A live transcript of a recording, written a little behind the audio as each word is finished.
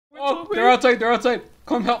Oh, they're outside. They're outside.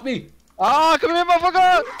 Come help me. Ah, come here,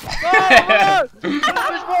 motherfucker! Fish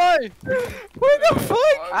boy! What the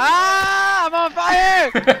fuck? Ah, I'm on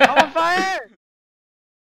fire! I'm on fire!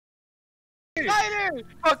 Spider!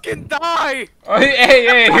 Fucking die! Oh,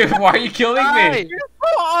 hey, why are you killing me? You're so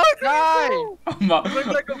ugly! I'm You look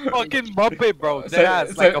like a fucking muppet, bro.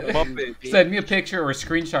 That's like a muppet. Send me a picture or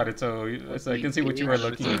screenshot it so I can see what you were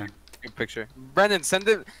looking at. Good picture. Brandon, send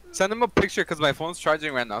him a picture because my phone's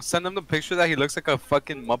charging right now. Send him the picture that he looks like a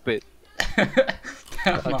fucking muppet.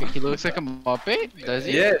 Like, he looks like a muppet? Does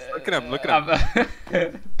he? Yes, look at him, look at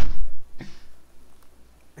him.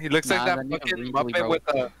 He looks like that fucking muppet with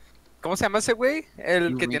a... ¿Cómo se llama ese güey?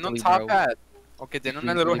 El que tiene un top hat. O que tiene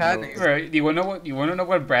una little hat. Right, you wanna know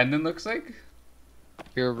what Brandon looks like?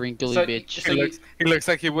 You're a wrinkly So- bitch. He looks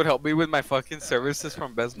like he would help me with my fucking services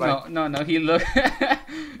from Best Buy. No, he look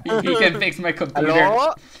he can fix my computer.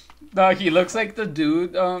 Hello? No, he looks like the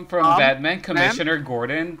dude from Batman, Commissioner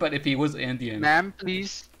Gordon, but if he was Indian. Ma'am,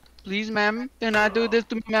 please. Please, ma'am. Do not do this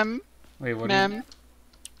to me, ma'am. Wait, Ma'am.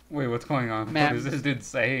 Wait, what's going on? Ma'am. What is this dude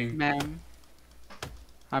saying? Ma'am.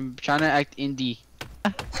 I'm trying to act indie.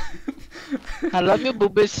 I love you,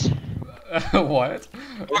 boobas. What?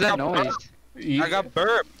 What's that noise? You, I got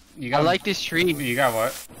burb. you I got like this tree. You got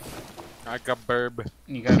what? I got burb.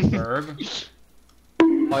 You got verb?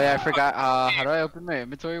 Oh yeah, I forgot. How do I open my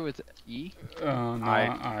inventory with E? No,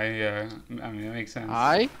 I mean that makes sense.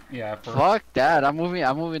 I? Yeah. For... Fuck that. I'm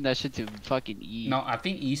moving that shit to fucking E. No, I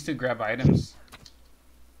think E's to grab items.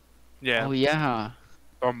 Yeah. Oh yeah.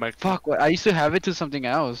 Oh my. Fuck. What? I used to have it to something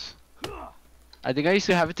else. I think I used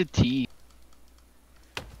to have it to T.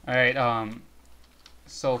 All right.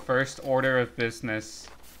 So first order of business.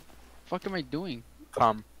 Fuck am I doing?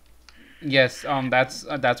 Come. Yes.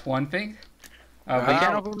 That's one thing. I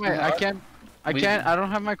can't open my. I can't. I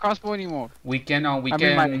don't have my crossbow anymore. We can.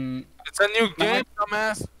 It's a new game,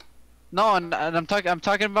 dumbass. No, and I'm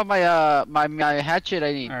talking about my my hatchet.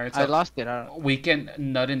 I need. Alright, I so- lost it. I don't... We can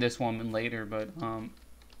nut in this woman later, but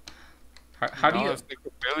how do you? It's like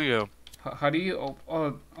a billion. How do you?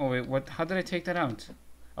 Oh wait, what? How did I take that out?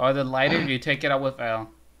 Oh, the lighter. You take it out with L.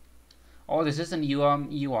 Oh, this isn't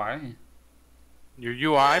UI. Your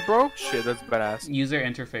UI, bro? Shit, that's badass. User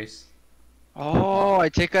interface. Oh, I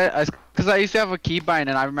take because I used to have a keybind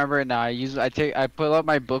and I remember it now. I pull out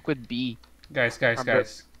my book with B. Guys. I'm gonna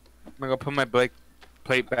go put my plate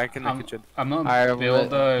back in the kitchen. I'm gonna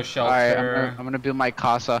build a shelter. Alright, I'm gonna build my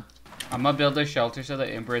casa. I'm gonna build a shelter so the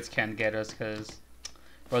Inbreds can't get us, cause,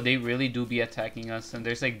 bro, they really do be attacking us, and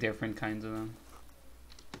there's like different kinds of them.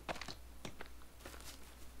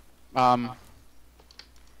 I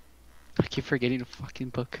keep forgetting the fucking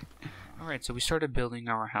book. Alright, so we started building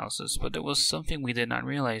our houses, but there was something we did not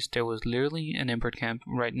realize. There was literally an Inbred camp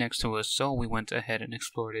right next to us, so we went ahead and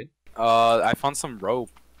explored it. I found some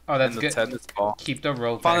rope. Oh, that's and good. the tennis ball. Keep the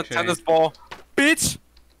rope. Found actually. a tennis ball. Bitch!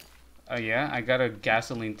 Oh yeah, I got a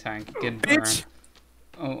gasoline tank. Get burned. Bitch!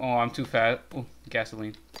 Oh, I'm too fat. Oh,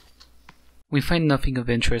 gasoline. We find nothing of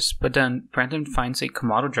interest, but then Brandon finds a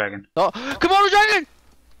Komodo dragon. Oh, Komodo dragon!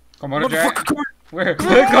 Komodo dragon. Motherfucker, come on. Where?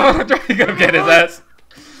 Komodo dragon. Go get his ass.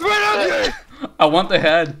 Right out here! I want the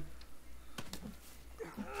head.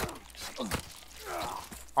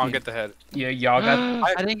 I'll get the head. Yeah, y'all got.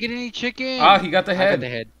 I didn't get any chicken. Ah, he got the I got head. the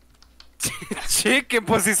head. Chicken,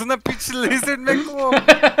 pues hizo una pinche lizard, meco.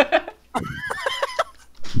 I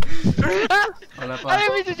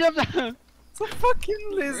didn't mean to jump down. It's a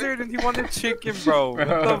fucking lizard and he wanted chicken, bro. What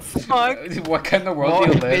the fuck? What kind of world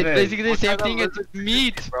do you live It's in? basically the What same kind of thing as lizard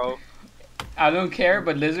meat. Bro. I don't care,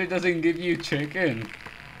 but lizard doesn't give you chicken.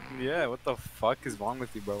 Yeah, what the fuck is wrong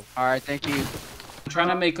with you, bro? Alright, thank you. I'm trying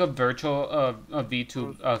to make a virtual a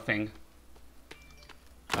VTube thing.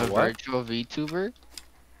 A What? virtual VTuber?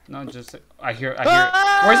 No, just I hear.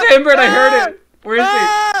 Where's the Inbred? I heard it. Where is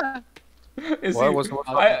Ah! he? Is What? he? What's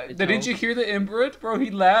Didn't you hear the Inbred, bro? He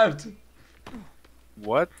laughed.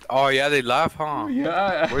 What? Oh yeah, they laugh, huh?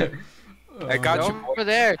 Yeah. Where- I got Go you. boy. over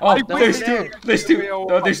there. Oh, Go there's over there. two. There's two. Yo,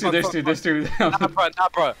 No, there's fuck, two. There's fuck, two. There's two. Nah,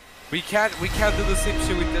 bro. We can't do the same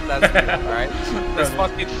shit we did last week, alright? Let's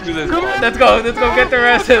fucking do this. bro. Let's go. Let's go get the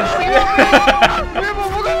rest of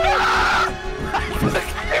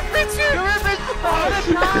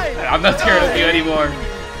I'm not scared of you anymore.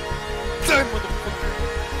 Die, motherfucker.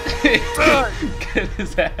 Get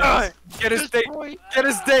his ass. Die. Get his dick. Get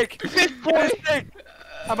his dick. Get his dick.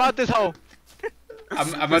 About this hoe. I'm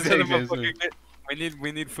gonna Get his take this. motherfucker.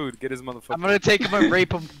 We need food. Get his motherfucker. I'm gonna take him and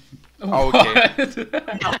rape him. Okay.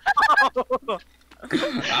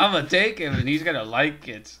 I'm gonna take him and he's gonna like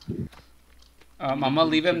it. I'm gonna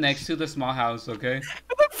leave him next to the small house, okay?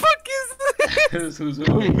 What the fuck is Who's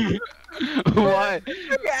who? What?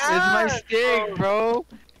 It's my stick, bro.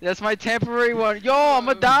 That's my temporary one. Yo,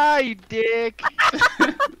 I'ma die, you dick.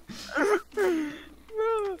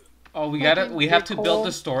 Oh, we have to build the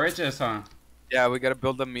storages, huh? Yeah, we gotta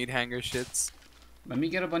build the meat hanger shits. Let me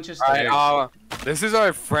get a bunch of Alright, sticks. this is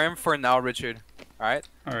our friend for now, Richard. Alright?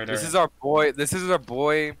 Alright, This is our boy. This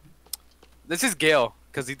is Gale,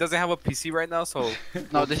 because he doesn't have a PC right now, so...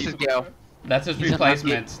 No, this is Gale. That's his He's a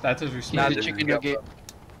replacement. That's his He's replacement. a chicken nugget.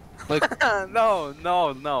 Look, no.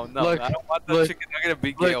 Look, I don't want the look, chicken nugget to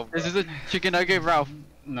be Gale. look, this is a chicken nugget, Ralph.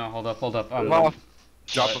 No, hold up. Ralph,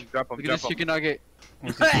 Drop him, look at this chicken nugget.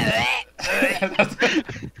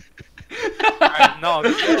 Alright, no.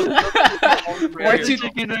 Why'd you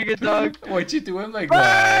chicken nugget, dog? Why'd you do him like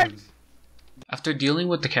that? After dealing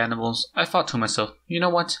with the cannibals, I thought to myself, you know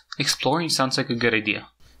what? Exploring sounds like a good idea.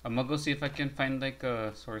 I'm gonna go see if I can find like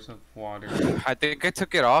a source of water. I think I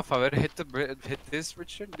took it off. I hit this,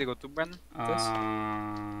 Richard. They go to Brandon.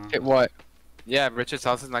 Hit what? Yeah, Richard's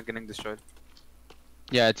house is not getting destroyed.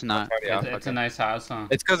 Yeah, it's not. It's a nice house, huh?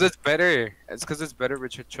 It's because it's better. It's because it's better,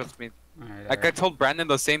 Richard. Trust me. Alright, Like I told Brandon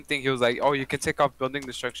the same thing. He was like, "Oh, you can take off building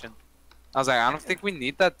destruction." I was like, "I don't think we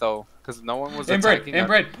need that though, because no one was attacking us."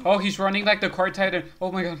 Inbred! Oh, he's running like the car titan.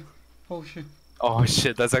 Oh my god. Oh shit. Oh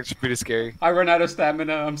shit, that's actually pretty scary. I run out of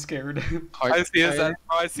stamina. I'm scared. I see his ass,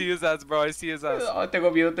 bro. I see his ass, bro. I see his ass. Oh, tengo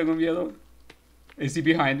miedo. Is he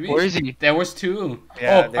behind me? Where is he? There was two.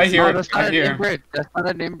 Yeah, oh, I hear him. That's I not hear an him. inbred. That's not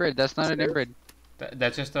an inbred. That's not an inbred.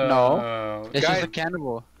 That's just a... No. It's Guys- just a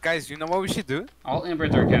cannibal. Guys, you know what we should do? all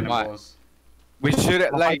inbreds are cannibals. We should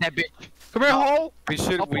I'll like find that bitch. Come here, ho! we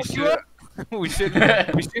should I'll we fuck you should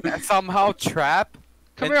up. we should somehow trap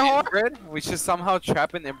Come an here, ho! inbred. We should somehow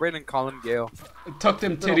trap an inbred and call him Gale. Tuck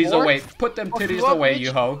them Little titties whore. away. Put them Fuck titties you up, away, bitch.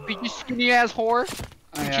 you hoe. You skinny ass whore.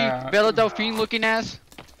 Yeah. Bella Delphine looking ass.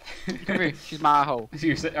 Come here, she's my hoe.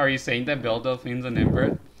 Are you saying that Belle Delphine's an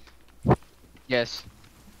inbred? Yes.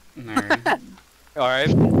 Alright. Alright,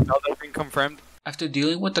 now that's been confirmed. After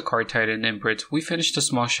dealing with the car titan inbred, we finished a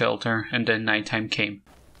small shelter, and then nighttime came.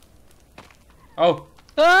 Oh,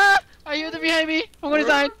 Ah! I hear them behind me. I'm gonna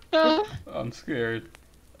die. Ah. I'm scared.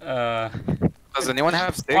 Does anyone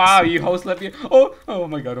have sticks? Wow, you host let me. Oh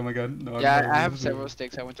my god, No, Yeah, I'm I have several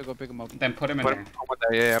sticks. I went to go pick them up. Then put them in Put there. one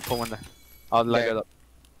there. Yeah, put one there. I'll light it up.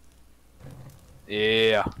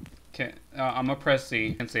 Yeah. Okay, I'm gonna press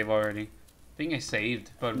C. I can save already. I think I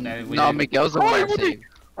saved, but that we No, didn't- Miguel's the one saved.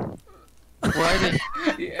 Where are they?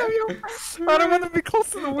 Yeah. I don't want to be close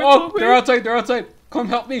to the window. Oh, they're outside. They're outside. Come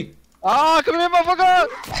help me. Ah, come here, motherfucker!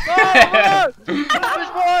 Ah,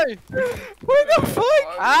 bitch boy! What the fuck?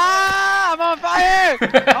 Ah, I'm on fire!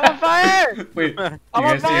 I'm on fire! Wait, you I'm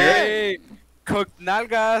guys on hear it? fire! Hey, cooked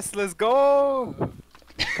nalgas. Let's go.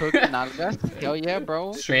 Cook nalgas? Hell yeah,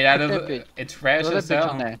 bro. Straight out of That the. bitch. It's fresh Throw as that bitch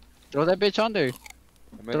on hell. there. Throw that bitch on there.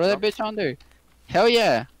 Throw that bitch on there. Hell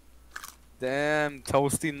yeah. Damn,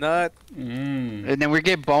 toasty nut. Mmm. And then we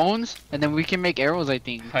get bones, and then we can make arrows, I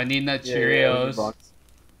think. Honey Nut Cheerios.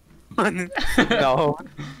 No.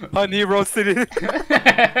 Honey roasted it.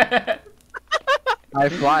 I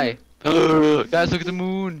fly. Guys, look at the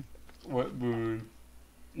moon. What moon?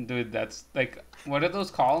 Dude, that's like. What are those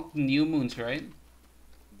called? New moons, right?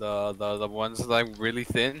 The ones like really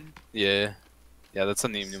thin. Yeah. Yeah, that's a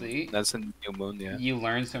new See? moon. That's a new moon. Yeah. You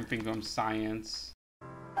learn something from science.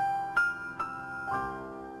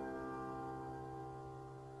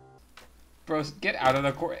 Bros, get out of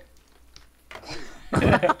the court.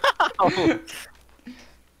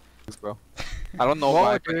 Bro. I don't know Whoa,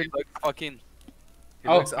 why, but he dude. looks fucking. he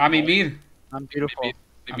Oh, looks I'm annoying. Emir. I'm beautiful.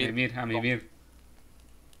 I'm Emir.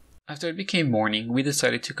 After it became morning, we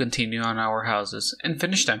decided to continue on our houses and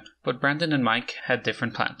finish them, but Brandon and Mike had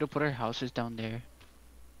different plans. We'll put our houses down there.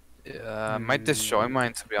 Yeah, I might destroy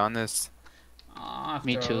mine to be honest. After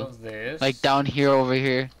Me too. all of this. Like down here, over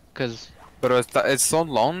here. Cause But it's so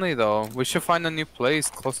lonely though. We should find a new place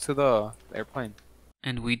close to the airplane.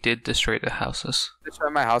 And we did destroy the houses. I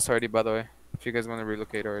destroyed my house already, by the way. If you guys want to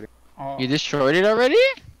relocate already. Oh, you destroyed it already?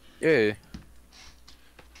 Yeah.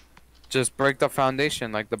 Just break the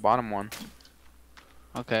foundation, like the bottom one.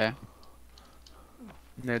 Okay.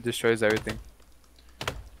 And it destroys everything.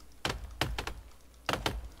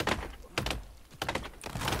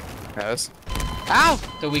 Yes. Ow!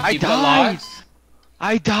 do we I keep the died. logs?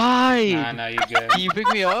 I died! Nah, no, you good. Can you pick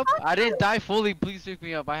me up? I didn't die fully. Please pick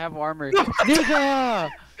me up. I have armor. Nigga!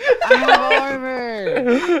 I have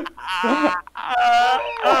armor!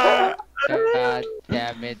 God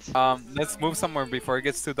damn it. Let's move somewhere before it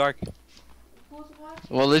gets too dark.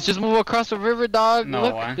 Well, let's just move across the river, dog. No,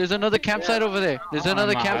 Look, why? there's another campsite over there. There's Oh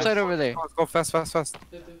another my campsite over there. Let's go fast, fast, fast.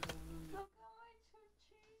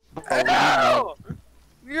 Ow!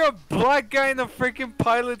 You're a black guy in a freaking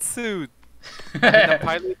pilot suit. In a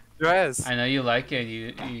pilot dress. I know you like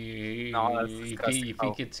it. No, that's disgusting. You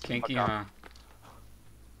think it's kinky, fuck huh?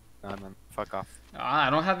 No, fuck off. I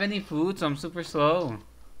don't have any food, so I'm super slow.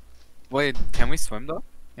 Wait, can we swim though?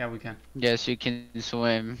 Yeah, we can. Yes, you can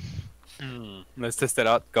swim. Let's test it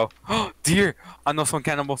out. Go. Deer! I know some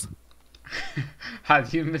cannibals. How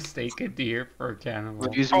do you mistake a deer for a cannibal?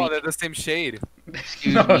 Excuse Oh, me. they're the same shade.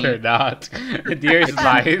 Excuse No, me. they're not. The deer is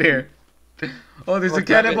lighter. Oh, there's a Look,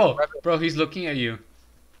 grab it, cannibal. grab it. Bro, he's looking at you.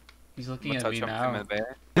 He's looking at Touch me him, now.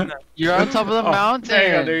 man. You're on top of the Oh, mountain.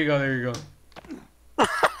 There you go. There you go.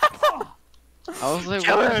 I was like,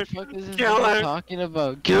 Kill what her. the fuck is this Kill guy her. talking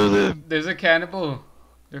about? Kill them. There's a cannibal.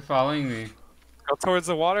 They're following me. Go towards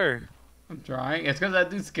the water. I'm trying. It's because that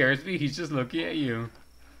dude scares me. He's just looking at you.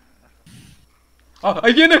 Oh,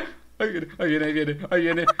 I get it. I get it. Get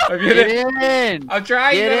in. I'm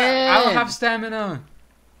trying. Get I don't in. have stamina.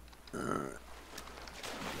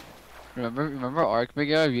 Remember Ark,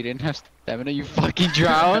 Miguel? If you didn't have stamina, you fucking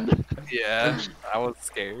drowned. Yeah, that was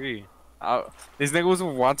scary. These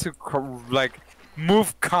niggas want to like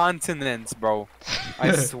move continents, bro.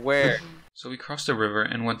 I swear. So we crossed the river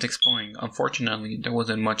and went exploring. Unfortunately, there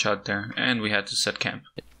wasn't much out there, and we had to set camp.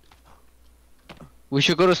 We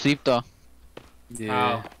should go to sleep though.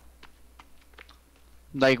 How?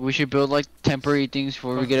 Like we should build like temporary things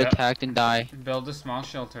before we get attacked and die. Build a small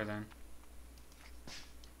shelter then.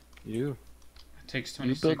 You. It takes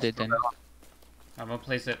You 26. build it then. I'm gonna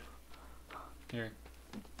place it here.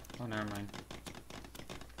 Oh, never mind.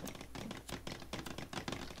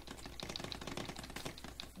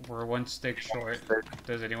 We're one stick short.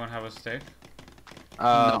 Does anyone have a stick?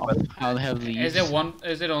 No, I'll have leaves.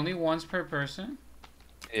 Is it only once per person?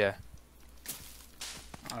 Yeah.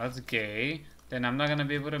 Oh, that's gay. Then I'm not gonna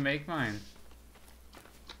be able to make mine.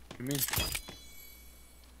 You mean?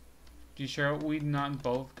 You sure we not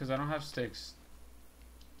both? Cause I don't have sticks.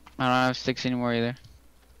 I don't have sticks anymore either.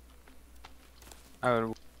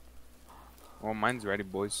 Well, mine's ready,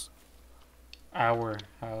 boys. Our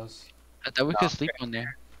house. I thought we could sleep on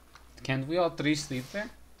there. Can't we all three sleep there?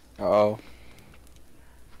 Uh-oh.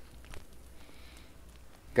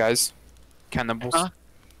 Guys, cannibals. Huh?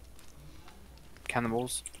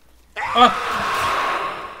 Cannibals.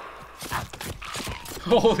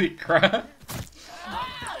 Holy crap!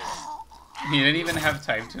 He didn't even have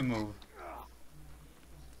time to move.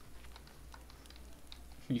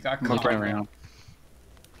 You got caught. Looking around.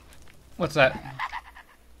 What's that?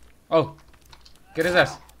 Oh, get his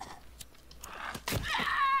ass.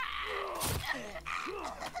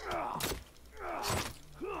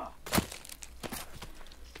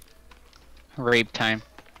 Rape time.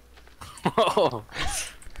 Oh.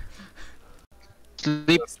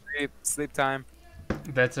 Sleep. Sleep time.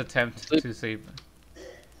 Let's attempt to sleep.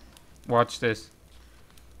 Watch this.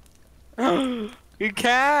 You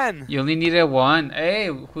can. You only needed one. Hey,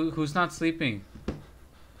 who's not sleeping?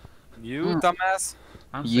 You dumbass.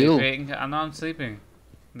 I'm You. sleeping. I'm not sleeping.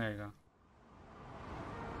 There you go.